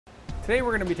Today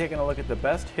we're going to be taking a look at the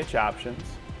best hitch options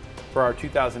for our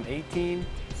 2018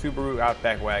 Subaru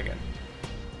Outback Wagon.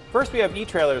 First we have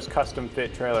eTrailer's custom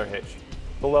fit trailer hitch.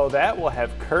 Below that we'll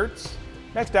have CURTs,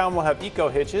 next down we'll have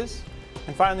EcoHitches,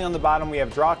 and finally on the bottom we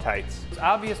have Draw-Tites. It's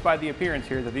obvious by the appearance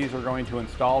here that these are going to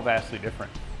install vastly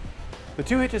different. The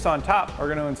two hitches on top are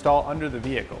going to install under the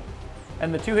vehicle,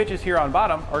 and the two hitches here on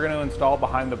bottom are going to install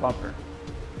behind the bumper.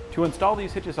 To install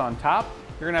these hitches on top,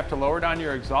 you're going to have to lower down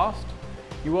your exhaust.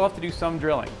 You will have to do some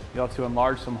drilling. You'll have to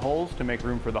enlarge some holes to make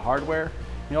room for the hardware.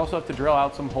 You also have to drill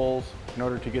out some holes in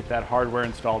order to get that hardware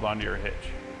installed onto your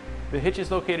hitch. The hitches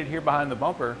located here behind the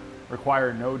bumper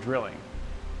require no drilling.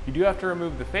 You do have to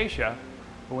remove the fascia,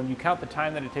 but when you count the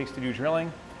time that it takes to do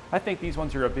drilling, I think these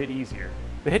ones are a bit easier.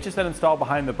 The hitches that install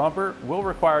behind the bumper will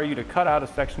require you to cut out a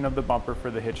section of the bumper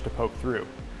for the hitch to poke through.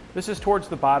 This is towards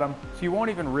the bottom, so you won't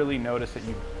even really notice that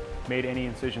you've made any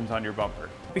incisions on your bumper.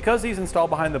 Because these install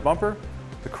behind the bumper,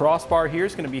 the crossbar here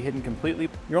is going to be hidden completely.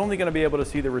 You're only going to be able to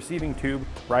see the receiving tube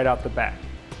right out the back.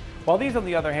 While these, on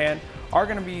the other hand, are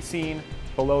going to be seen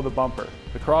below the bumper.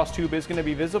 The cross tube is going to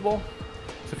be visible,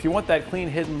 so if you want that clean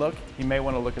hidden look, you may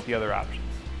want to look at the other options.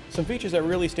 Some features that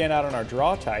really stand out on our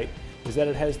Draw-Tite is that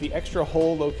it has the extra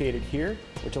hole located here,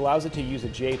 which allows it to use a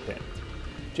J-pin.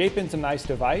 J-pin's a nice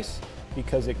device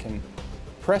because it can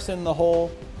press in the hole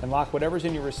and lock whatever's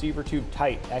in your receiver tube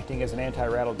tight, acting as an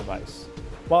anti-rattle device.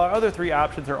 While our other three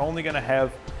options are only going to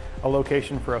have a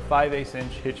location for a 5/8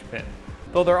 inch hitch pin,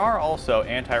 though there are also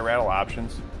anti-rattle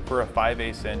options for a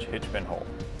 5/8 inch hitch pin hole.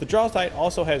 The Draw-Tite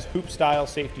also has hoop-style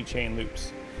safety chain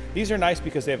loops. These are nice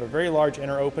because they have a very large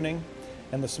inner opening,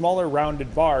 and the smaller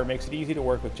rounded bar makes it easy to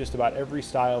work with just about every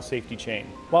style safety chain.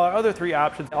 While our other three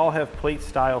options all have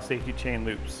plate-style safety chain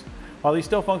loops. While these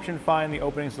still function fine, the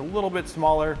opening is a little bit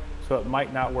smaller, so it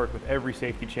might not work with every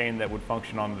safety chain that would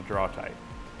function on the Draw-Tite.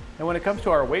 And when it comes to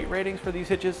our weight ratings for these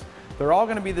hitches, they're all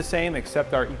going to be the same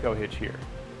except our EcoHitch here.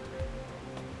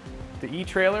 The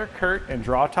eTrailer, CURT, and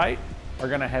Draw-Tite are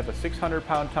going to have a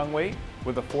 600-pound tongue weight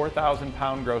with a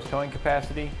 4,000-pound gross towing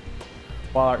capacity,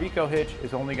 while our EcoHitch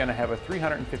is only going to have a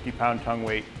 350-pound tongue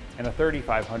weight and a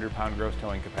 3,500-pound gross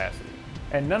towing capacity.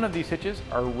 And none of these hitches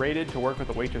are rated to work with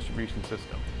a weight distribution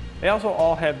system. They also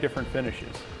all have different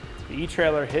finishes. The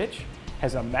eTrailer hitch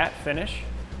has a matte finish,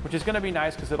 which is going to be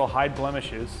nice because it'll hide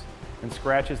blemishes and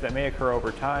scratches that may occur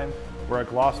over time, where a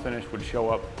gloss finish would show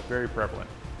up very prevalent.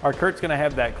 Our CURT's going to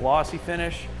have that glossy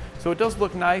finish, so it does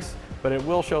look nice, but it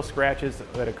will show scratches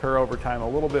that occur over time a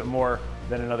little bit more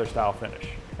than another style finish.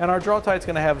 And our Draw-Tite's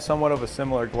going to have somewhat of a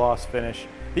similar gloss finish.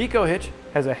 The EcoHitch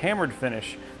has a hammered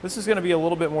finish. This is going to be a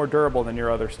little bit more durable than your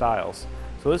other styles.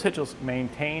 So this hitch will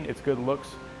maintain its good looks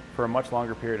for a much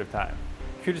longer period of time.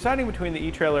 If you're deciding between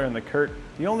the eTrailer and the CURT,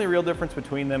 the only real difference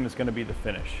between them is going to be the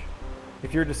finish.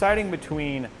 If you're deciding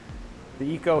between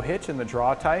the EcoHitch and the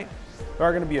Draw-Tite, there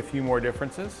are going to be a few more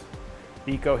differences.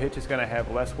 The EcoHitch is going to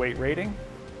have less weight rating.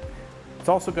 It's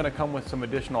also going to come with some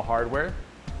additional hardware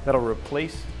that'll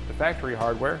replace the factory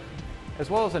hardware, as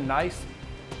well as a nice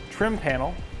trim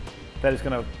panel that is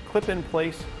going to clip in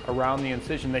place around the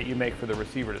incision that you make for the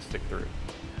receiver to stick through.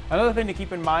 Another thing to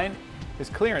keep in mind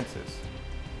is clearances.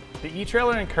 The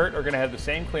eTrailer and CURT are going to have the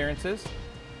same clearances,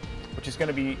 which is going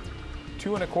to be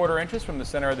 2¼ inches from the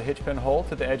center of the hitch pin hole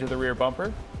to the edge of the rear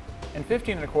bumper, and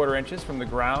 15¼ inches from the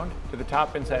ground to the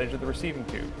top inside edge of the receiving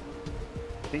tube.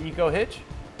 The EcoHitch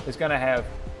is going to have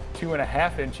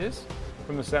 2½ inches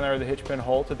from the center of the hitch pin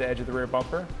hole to the edge of the rear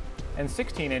bumper, and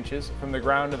 16 inches from the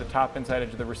ground to the top inside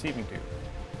edge of the receiving tube.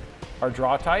 Our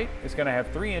Draw-Tite is going to have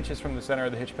 3 inches from the center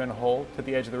of the hitch pin hole to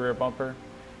the edge of the rear bumper,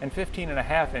 and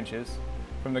 15½ inches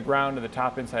from the ground to the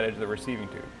top inside edge of the receiving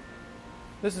tube.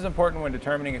 This is important when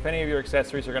determining if any of your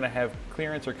accessories are going to have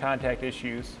clearance or contact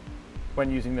issues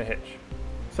when using the hitch.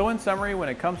 So in summary, when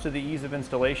it comes to the ease of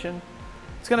installation,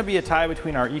 it's going to be a tie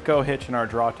between our EcoHitch and our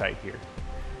Draw-Tite here.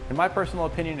 In my personal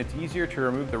opinion, it's easier to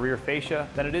remove the rear fascia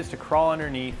than it is to crawl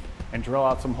underneath and drill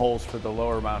out some holes for the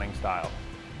lower mounting style.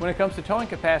 When it comes to towing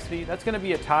capacity, that's going to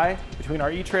be a tie between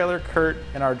our eTrailer, CURT,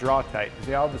 and our Draw-Tite, as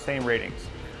they all have the same ratings.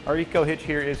 Our EcoHitch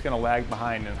here is going to lag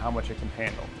behind in how much it can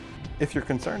handle. If you're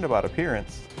concerned about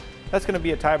appearance, that's going to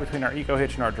be a tie between our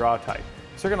EcoHitch and our Draw-Tite.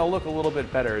 So they're going to look a little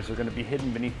bit better as they're going to be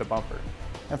hidden beneath the bumper.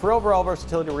 And for overall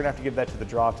versatility, we're going to have to give that to the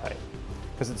Draw-Tite,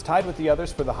 because it's tied with the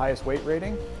others for the highest weight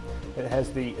rating. It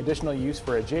has the additional use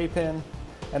for a J-pin,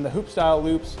 and the hoop-style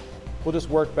loops will just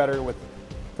work better with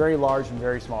very large and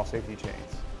very small safety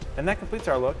chains. And that completes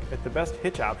our look at the best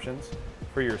hitch options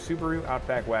for your Subaru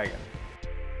Outback Wagon.